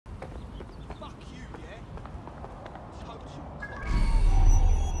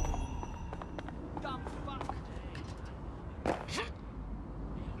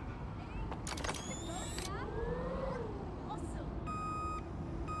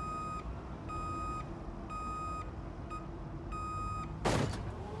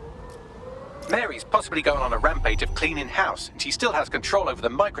Mary's possibly going on a rampage of cleaning house, and she still has control over the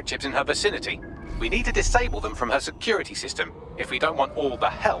microchips in her vicinity. We need to disable them from her security system, if we don't want all the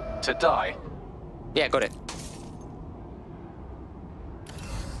help to die. Yeah, got it.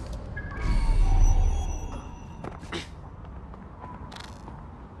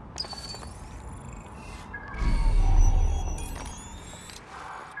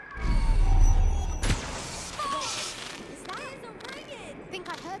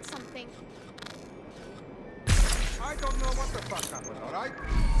 I don't know what the fuck happened, alright?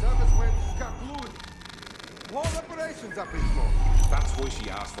 Service went kaploon. Whole operations up in smoke. That's why she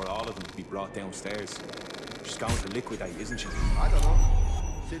asked for all of them to be brought downstairs. She's going to liquidate, isn't she? I don't know.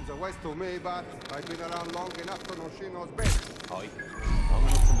 Seems a waste to me, but I've been around long enough to know she knows best. Aye. Long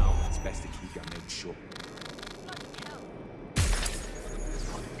enough to know it's best to keep your mouth shut.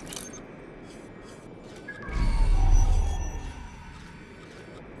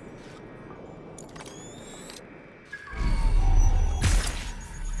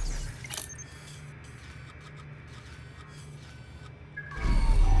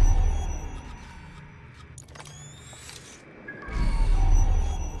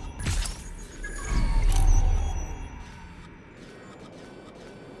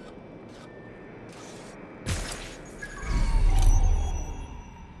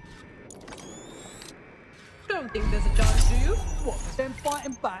 Don't think there's a chance, do you? What, them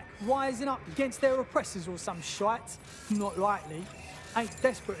fighting back, rising up against their oppressors or some shite? Not likely. Ain't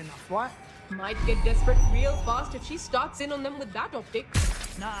desperate enough, right? Might get desperate real fast if she starts in on them with that optic.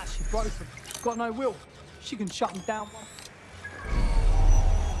 Nah, she's broken. Got no will. She can shut them down.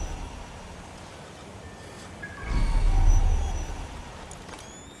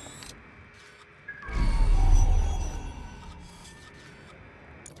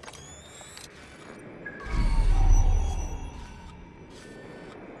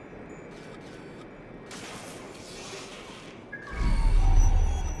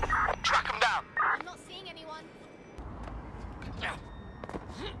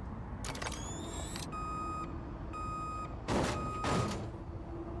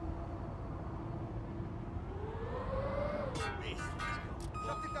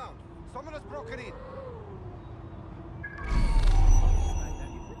 Someone has broken in.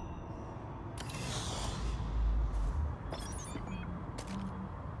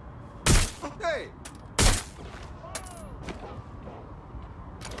 Hey!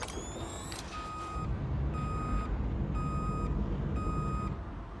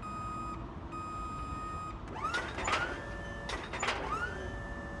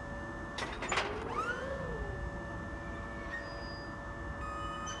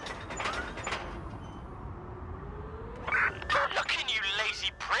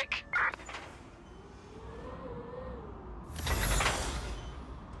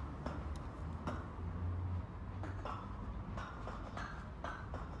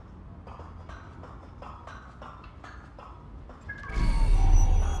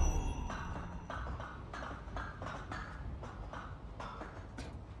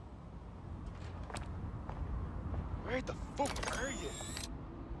 Where the fuck are you?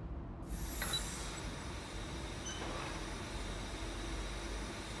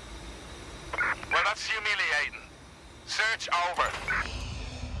 Well, that's humiliating. Search over.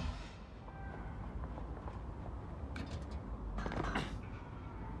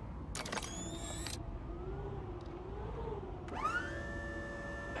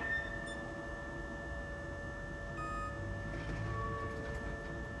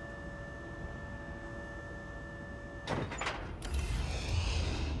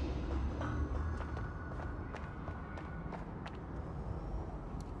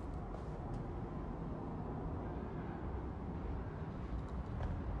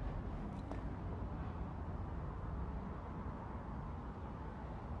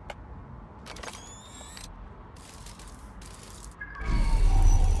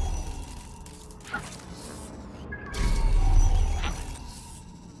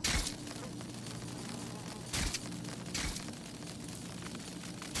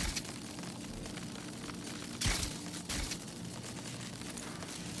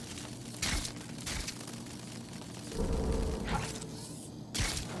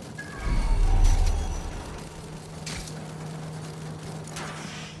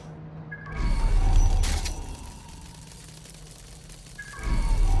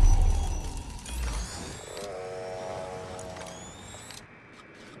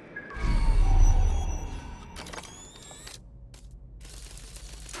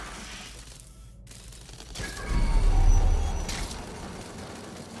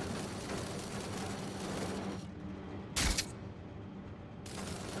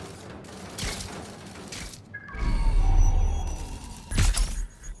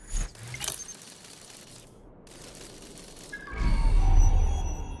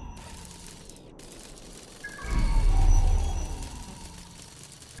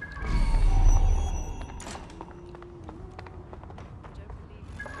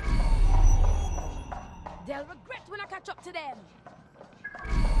 to them.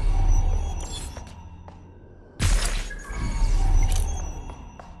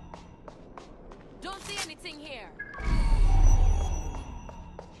 Don't see anything here.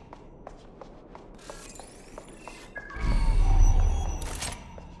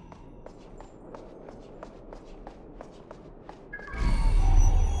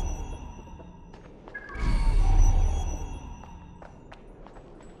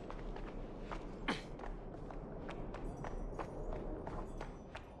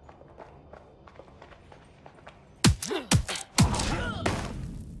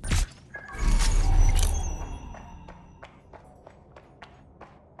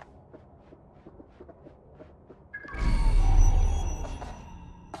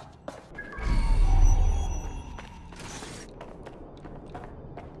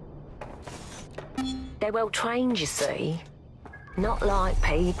 They're well trained, you see. Not like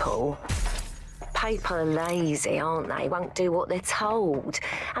people. People are lazy, aren't they? Won't do what they're told.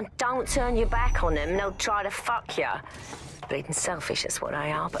 And don't turn your back on them, they'll try to fuck you. Bleeding selfish, that's what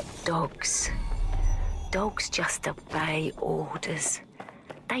they are, but dogs. Dogs just obey orders.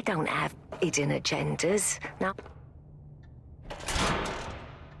 They don't have hidden agendas. No.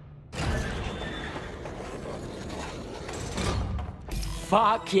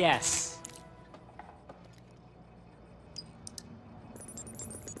 Fuck yes.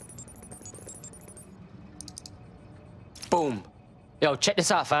 Boom. Yo, check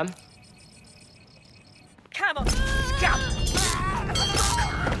this out, fam. Come on, come!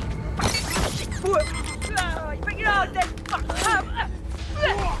 Bring it on, then!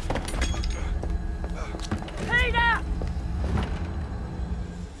 Peter!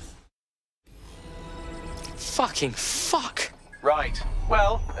 Fucking fuck. Right.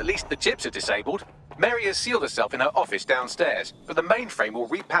 Well, at least the chips are disabled. Mary has sealed herself in her office downstairs, but the mainframe will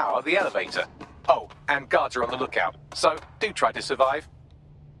repower the elevator. Oh, and guards are on the lookout, so do try to survive.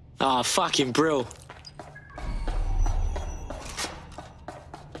 Ah, fucking brill.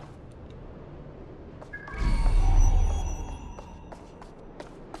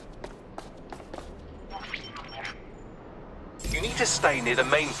 You need to stay near the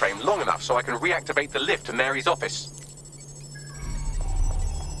mainframe long enough so I can reactivate the lift to Mary's office.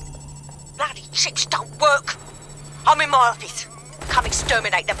 Bloody chips don't work. I'm in my office. Come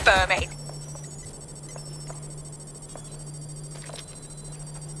exterminate the vermin.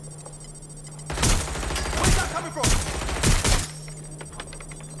 Where's that coming from?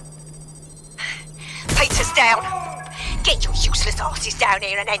 Peter's down. Get your useless asses down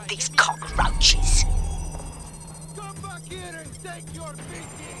here and end these cockroaches. Come back here and take your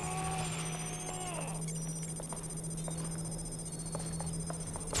beating!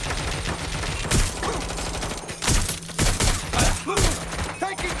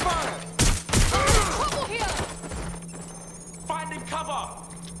 Taking fire! Trouble here! Finding cover!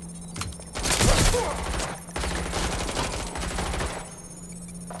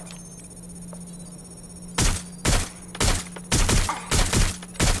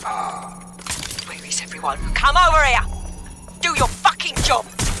 Where is everyone? Come over here! Do your fucking job!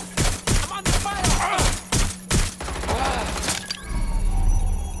 I'm under fire!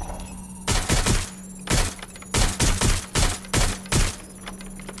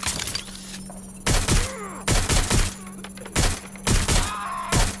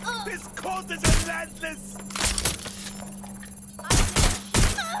 This cult is relentless!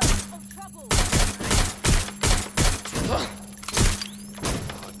 Of trouble.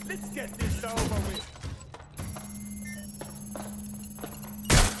 Let's get this over with.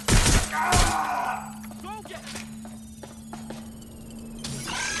 Go get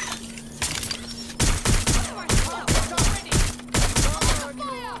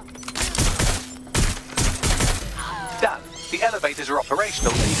Done. The elevators are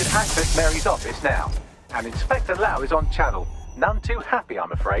operational and you can access Mary's office now. And Inspector Lau is on channel. None too happy,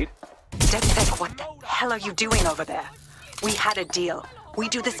 I'm afraid. DedSec, what the hell are you doing over there? We had a deal. We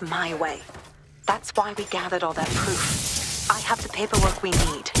do this my way. That's why we gathered all that proof. I have the paperwork we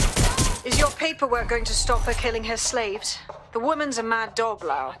need. Is your paperwork going to stop her killing her slaves? The woman's a mad dog,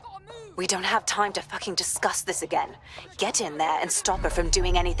 Lau. We don't have time to fucking discuss this again. Get in there and stop her from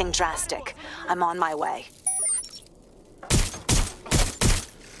doing anything drastic. I'm on my way.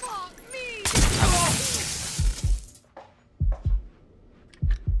 Fuck me!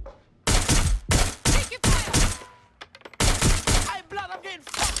 Take your fire! Hey, blood, I'm getting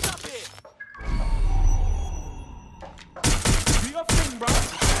fucked up here! Do your thing, bro!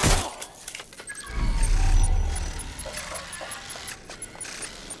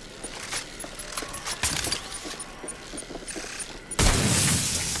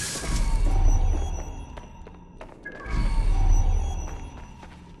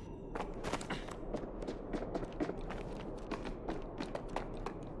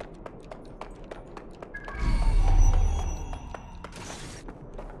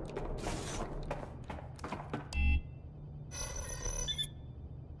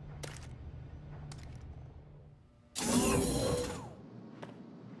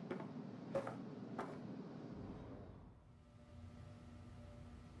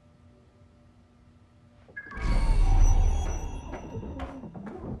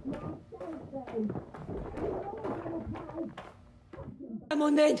 Come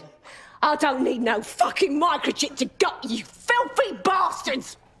on then. I don't need no fucking microchip to gut you filthy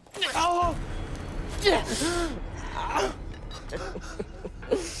bastards! Oh.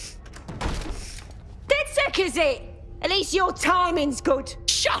 DedSec is it? At least your timing's good.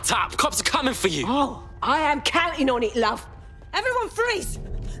 Shut up! Cops are coming for you! Oh, I am counting on it, love. Everyone freeze!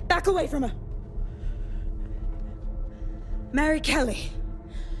 Back away from her. Mary Kelly,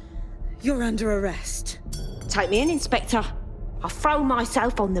 you're under arrest. Take me in, Inspector. I'll throw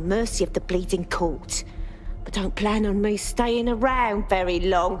myself on the mercy of the bleeding court. But don't plan on me staying around very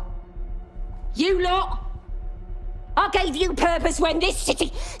long. You lot! I gave you purpose when this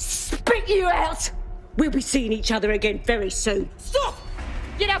city spit you out! We'll be seeing each other again very soon. Stop!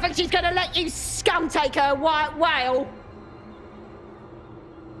 You don't think she's gonna let you scum take her white whale?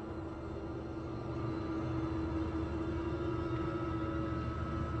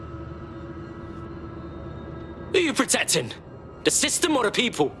 Who are you protecting? The system or the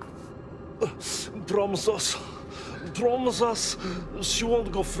people? Promise us. Promise us. She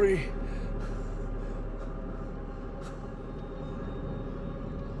won't go free.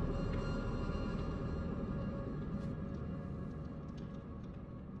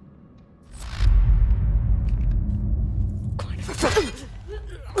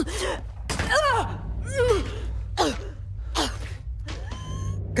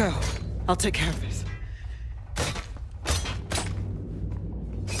 Go. I'll take care of this.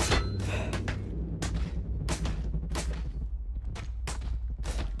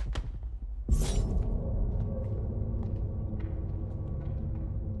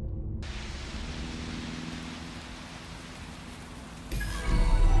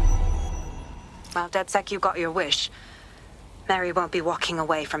 Well, DedSec, you got your wish. Mary won't be walking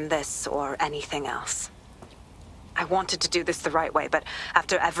away from this or anything else. I wanted to do this the right way, but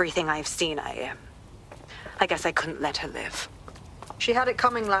after everything I've seen, I guess I couldn't let her live. She had it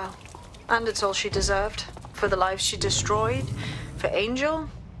coming, Lau. And it's all she deserved. For the lives she destroyed, for Angel.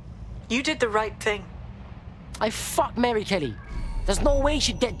 You did the right thing. Fuck Mary Kelly. There's no way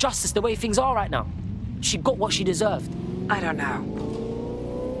she'd get justice the way things are right now. She got what she deserved. I don't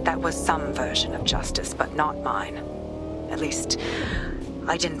know. That was some version of justice, but not mine. At least,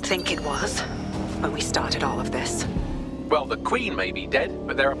 I didn't think it was when we started all of this. Well, the Queen may be dead,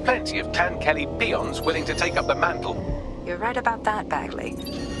 but there are plenty of Clan Kelly peons willing to take up the mantle. You're right about that, Bagley.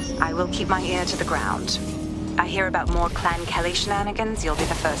 I will keep my ear to the ground. I hear about more Clan Kelly shenanigans, you'll be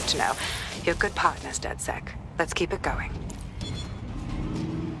the first to know. You're good partners, DedSec. Let's keep it going.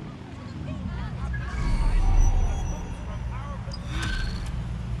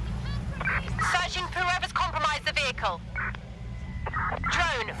 Searching for whoever's compromised the vehicle.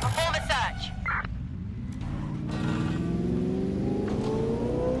 Drone, perform a search.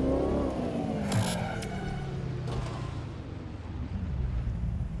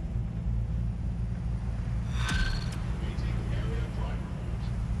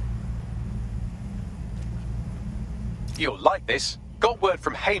 You'll like this. Got word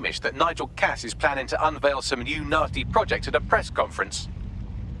from Hamish that Nigel Cass is planning to unveil some new nasty project at a press conference.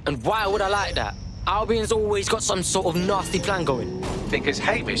 And why would I like that? Albion's always got some sort of nasty plan going. Because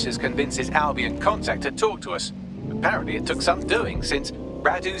Hamish has convinced his Albion contact to talk to us. Apparently it took some doing, since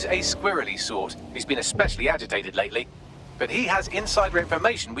Radu's a squirrely sort. He's been especially agitated lately. But he has insider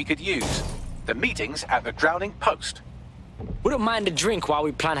information we could use. The meeting's at the Drowning Post. Wouldn't mind a drink while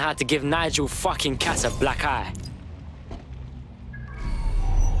we plan how to give Nigel fucking Cass a black eye.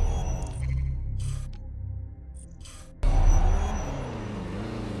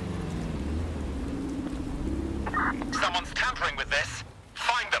 Someone's tampering with this.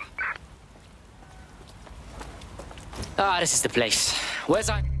 Find them. Ah, this is the place. Where's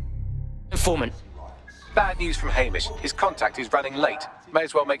our informant? Bad news from Hamish. His contact is running late. May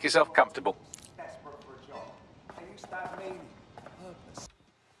as well make yourself comfortable.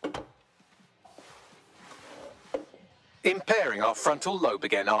 Impairing our frontal lobe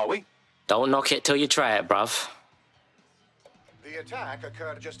again, are we? Don't knock it till you try it, bruv. The attack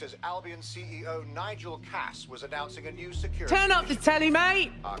occurred just as Albion CEO Nigel Cass was announcing a new security... Turn up the telly,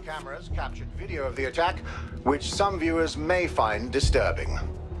 mate! Our cameras captured video of the attack, which some viewers may find disturbing.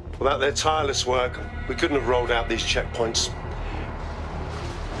 Without their tireless work, we couldn't have rolled out these checkpoints.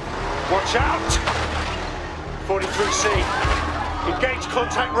 Watch out! 43C. Engage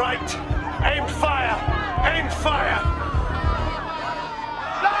contact right. Aim fire! Aim fire!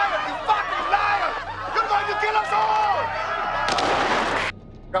 Liar! You fucking liar! You're going to kill us all!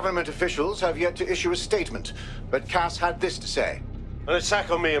 Government officials have yet to issue a statement, but Cass had this to say. An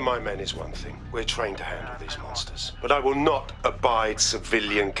attack on me and my men is one thing. We're trained to handle these monsters. But I will not abide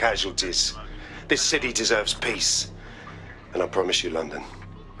civilian casualties. This city deserves peace. And I promise you, London,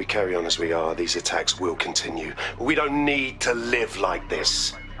 we carry on as we are, these attacks will continue. We don't need to live like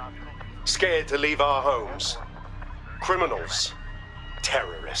this. Scared to leave our homes. Criminals,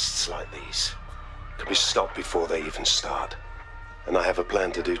 terrorists like these, can be stopped before they even start. And I have a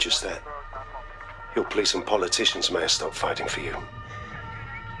plan to do just that. Your police and politicians may have stopped fighting for you.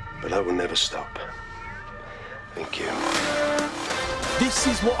 But I will never stop. Thank you. This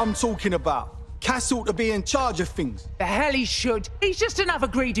is what I'm talking about. Cass ought to be in charge of things. The hell he should. He's just another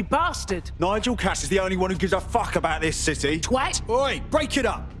greedy bastard. Nigel Cass is the only one who gives a fuck about this city. Twat! Oi, break it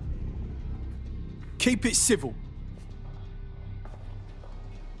up. Keep it civil.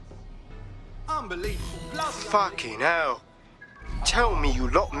 Unbelievable. Fucking hell. Tell me you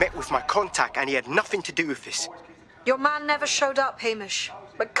lot met with my contact and he had nothing to do with this. Your man never showed up, Hamish.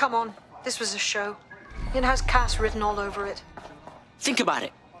 But come on, this was a show. It has Cass written all over it. Think about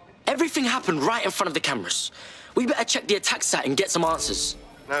it. Everything happened right in front of the cameras. We better check the attack site and get some answers.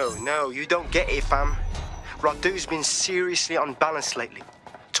 No, you don't get it, fam. Radu's been seriously unbalanced lately.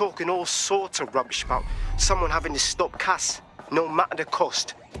 Talking all sorts of rubbish about someone having to stop Cass, no matter the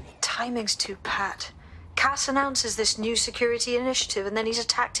cost. Timing's too pat. Cass announces this new security initiative and then he's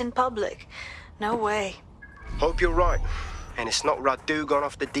attacked in public. No way. Hope you're right, and it's not Radu gone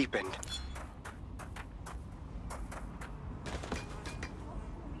off the deep end.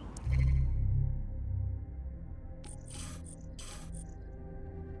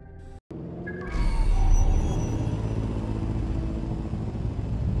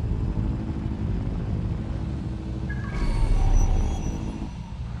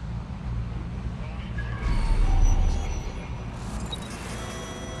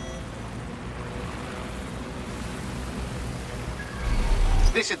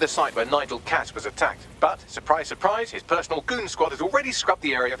 This is the site where Nigel Cass was attacked, but, surprise, surprise, his personal goon squad has already scrubbed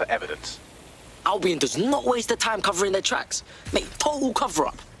the area for evidence. Albion does not waste their time covering their tracks. Mate, total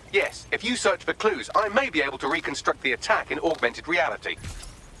cover-up. Yes, if you search for clues, I may be able to reconstruct the attack in augmented reality.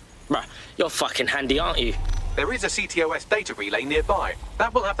 Bruh, you're fucking handy, aren't you? There is a CTOS data relay nearby.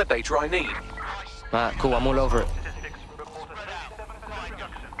 That will have the data I need. Alright, cool, I'm all over it.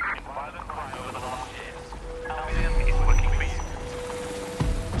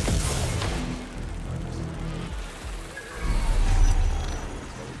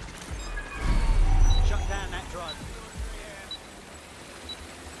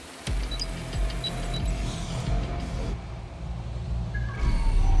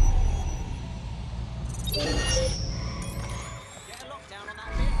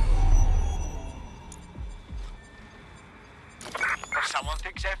 Someone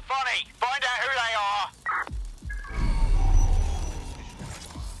thinks they're funny. Find out who they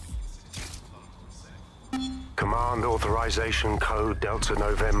are. Command authorization code Delta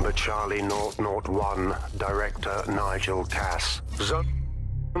November Charlie 001, Director Nigel Cass. Zone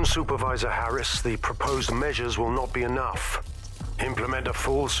Supervisor Harris, the proposed measures will not be enough. Implement a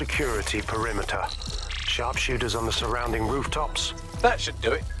full security perimeter. Sharpshooters on the surrounding rooftops. That should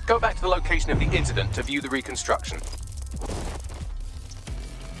do it. Go back to the location of the incident to view the reconstruction.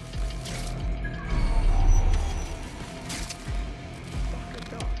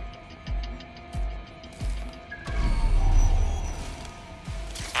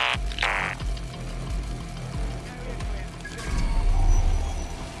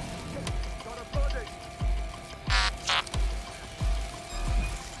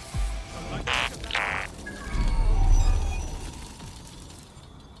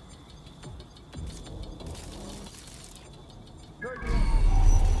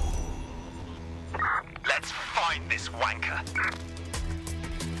 Let's find this wanker.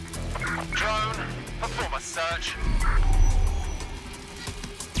 Drone, perform a search.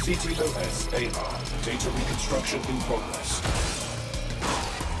 CTOS AR, data reconstruction in progress.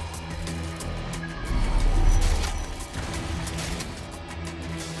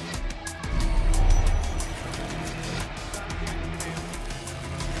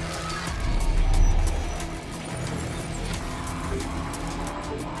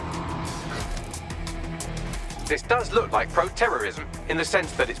 This does look like pro-terrorism, in the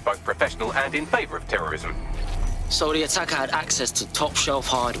sense that it's both professional and in favor of terrorism. So the attacker had access to top-shelf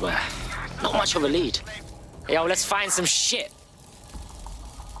hardware. Not much of a lead. Yo, let's find some shit.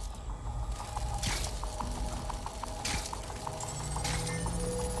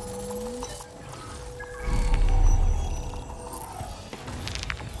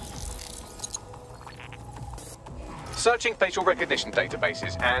 Searching facial recognition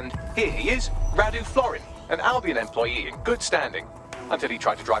databases, and here he is, Radu Florin, an Albion employee in good standing, until he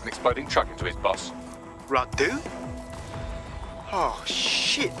tried to drive an exploding truck into his boss. Radu? Oh,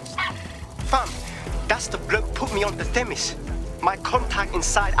 shit. Fam, that's the bloke put me on the Themis. My contact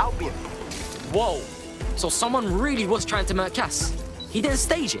inside Albion. Whoa. So someone really was trying to murder Cass. He didn't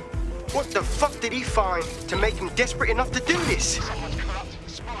stage it. What the fuck did he find to make him desperate enough to do this?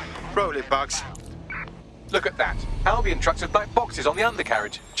 Roll it, Bugs. Look at that. Albion trucks with black boxes on the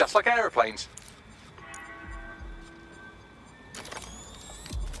undercarriage, just like aeroplanes.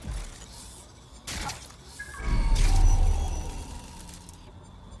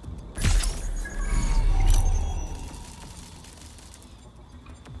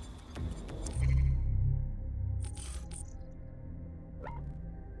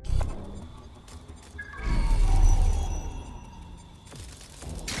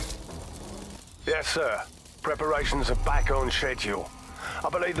 Yes, sir. Preparations are back on schedule. I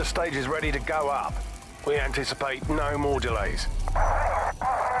believe the stage is ready to go up. We anticipate no more delays.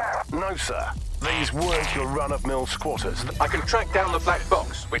 No, sir. These weren't your run-of-mill squatters. I can track down the black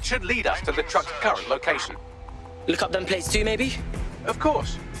box, which should lead us to the truck's current location. Look up them plates too, maybe? Of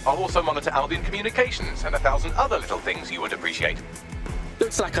course. I'll also monitor Albion communications and 1,000 other little things you would appreciate.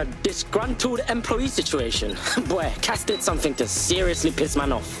 Looks like a disgruntled employee situation. Boy, Cass did something to seriously piss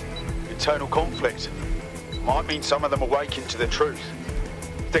man off. Internal conflict. Might mean some of them awaken to the truth.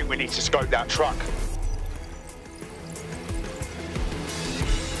 Think we need to scope that truck.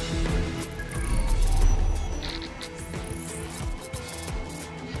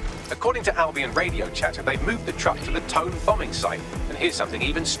 According to Albion radio chatter, they've moved the truck to the Tone bombing site. And here's something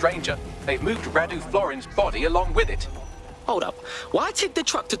even stranger. They've moved Radu Florin's body along with it. Hold up. Why take the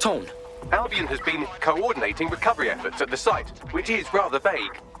truck to Tone? Albion has been coordinating recovery efforts at the site, which is rather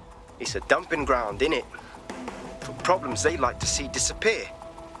vague. It's a dumping ground, innit? For problems they like to see disappear.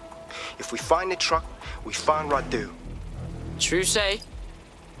 If we find the truck, we find Radu. True say.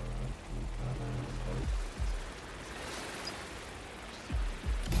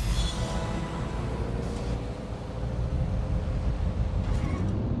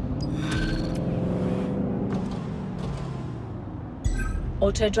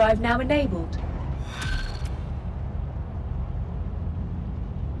 Auto drive now enabled.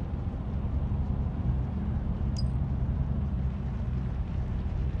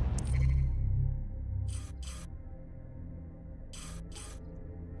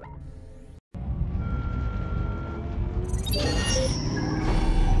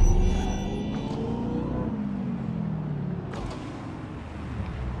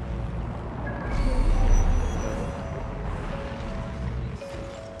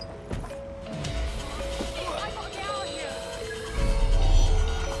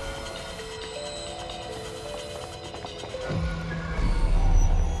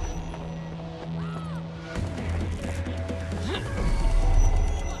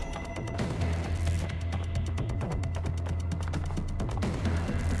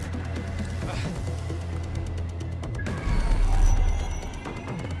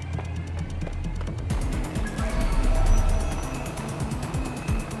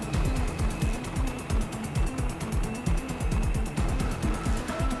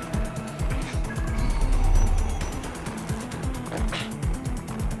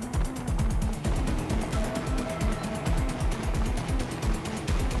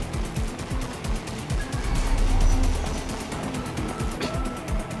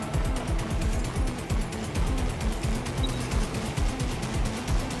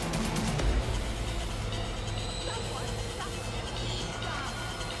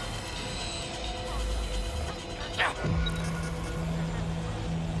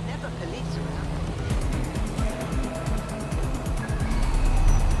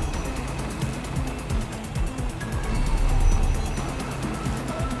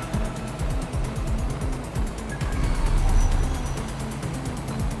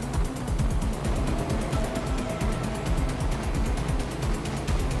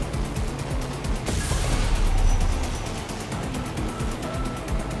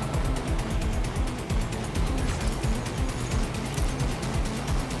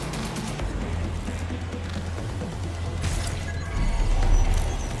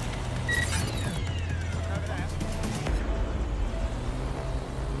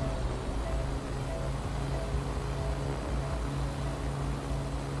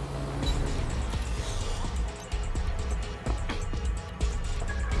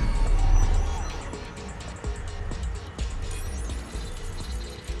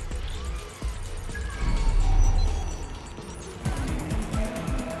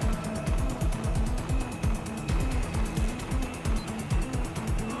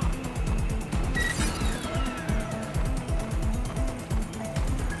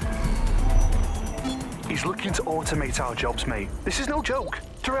 He's looking to automate our jobs, mate. This is no joke.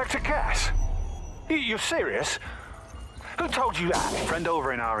 Director Cass. You're serious? Who told you that? Friend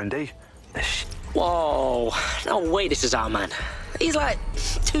over in R&D. Whoa, no way this is our man. He's like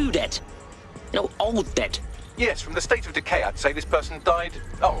 2 dead. You know, old dead. Yes, from the state of decay, I'd say this person died,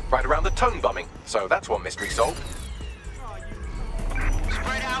 right around the tone bombing. So that's one mystery solved.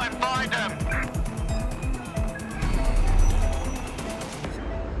 Spread out and find them!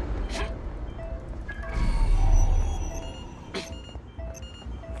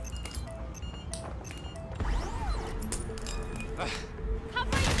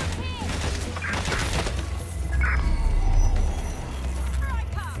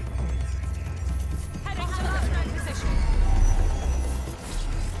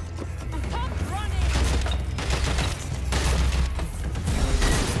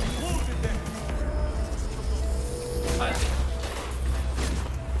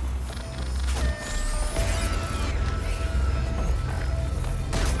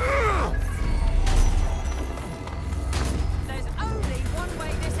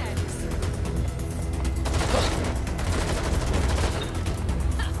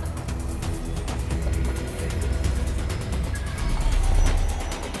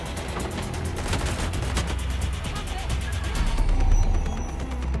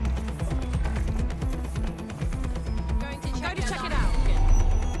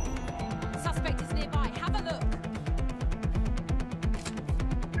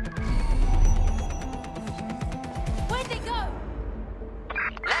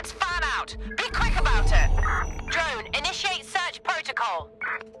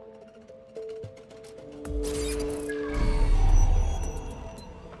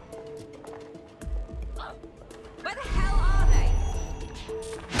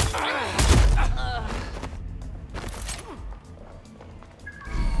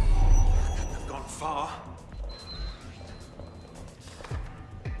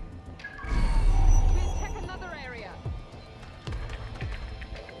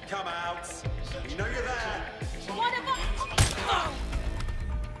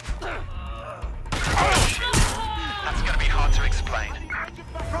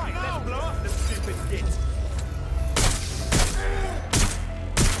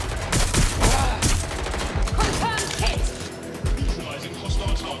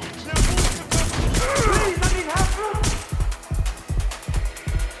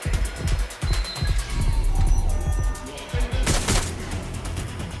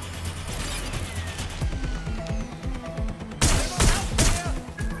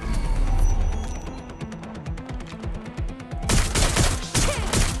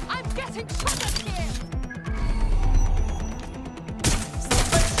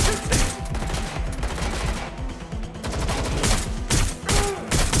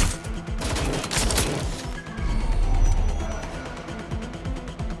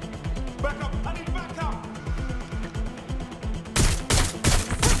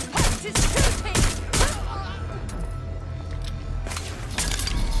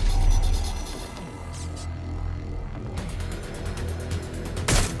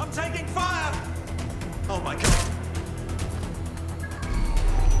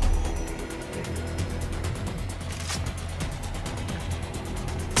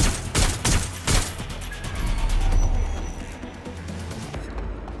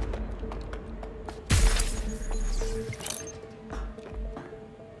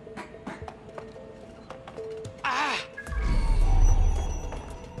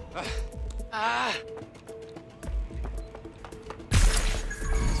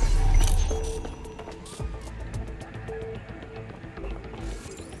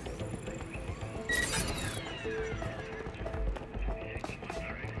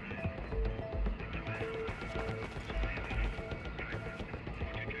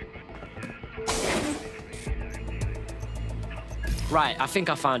 Right, I think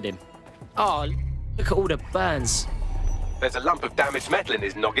I found him. Oh, look at all the burns. There's a lump of damaged metal in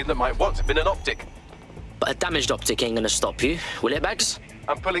his noggin that might once have been an optic. But a damaged optic ain't gonna stop you, will it, Bags?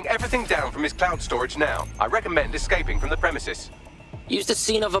 I'm pulling everything down from his cloud storage now. I recommend escaping from the premises. Use the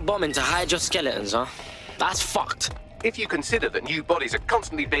scene of a bombing to hide your skeletons, huh? That's fucked. If you consider that new bodies are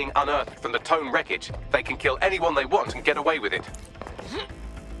constantly being unearthed from the Tone wreckage, they can kill anyone they want and get away with it.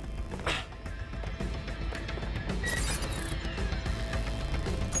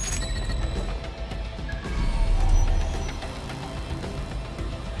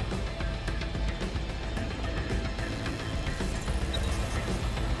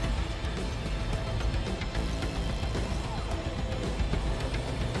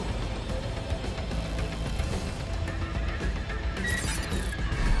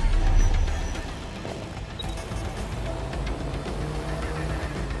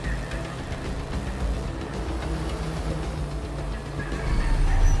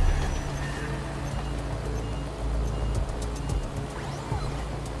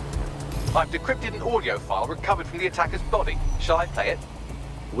 I've decrypted an audio file recovered from the attacker's body. Shall I play it?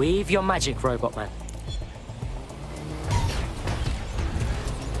 Weave your magic, robot man.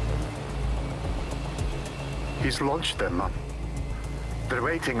 He's launched them up. They're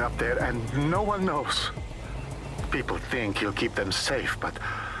waiting up there and no one knows. People think he'll keep them safe, but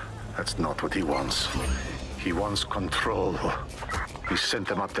that's not what he wants. He wants control. He sent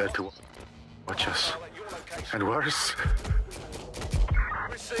them up there to watch us. And worse,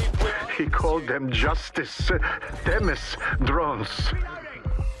 he called them Justice Themis drones.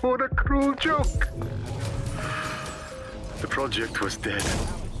 What a cruel joke. The project was dead,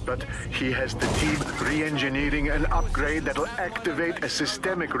 but he has the team re-engineering an upgrade that'll activate a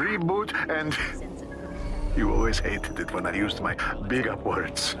systemic reboot, and you always hated it when I used my big up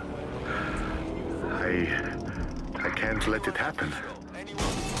words. I can't let it happen.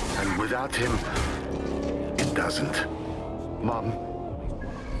 And without him, it doesn't. Mom,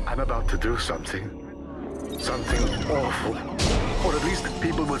 I'm about to do something. Something awful. Or at least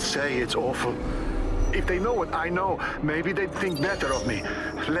people will say it's awful. If they know what I know, maybe they'd think better of me.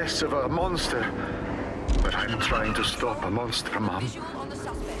 Less of a monster. But I'm trying to stop a monster, Mom.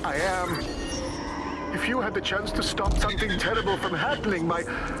 I am. If you had the chance to stop something terrible from happening by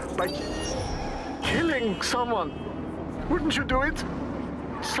killing someone, wouldn't you do it?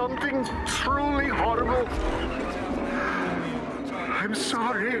 Something truly horrible. I'm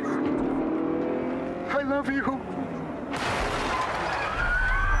sorry. I love you.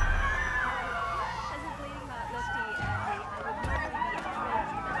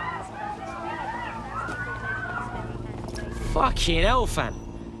 Fucking hell, fam.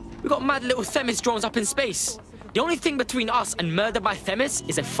 We got mad little Themis drones up in space. The only thing between us and murder by Themis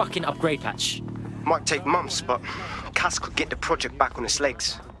is a fucking upgrade patch. Might take months, but Cass could get the project back on its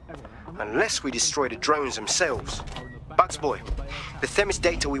legs. Unless we destroy the drones themselves. Bugs boy, the Themis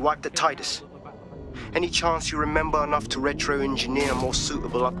data we wiped at Titus. Any chance you remember enough to retro-engineer a more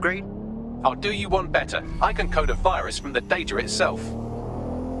suitable upgrade? I'll do you one better. I can code a virus from the data itself.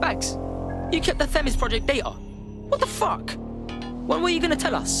 Bags, you kept the Themis project data. What the fuck? When were you gonna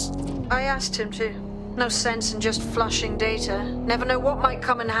tell us? I asked him to. No sense in just flushing data. Never know what might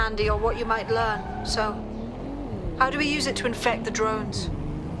come in handy or what you might learn. So, how do we use it to infect the drones?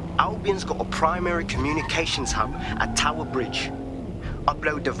 Albion's got a primary communications hub at Tower Bridge.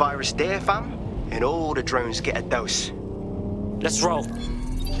 Upload the virus there, fam, and all the drones get a dose. Let's roll.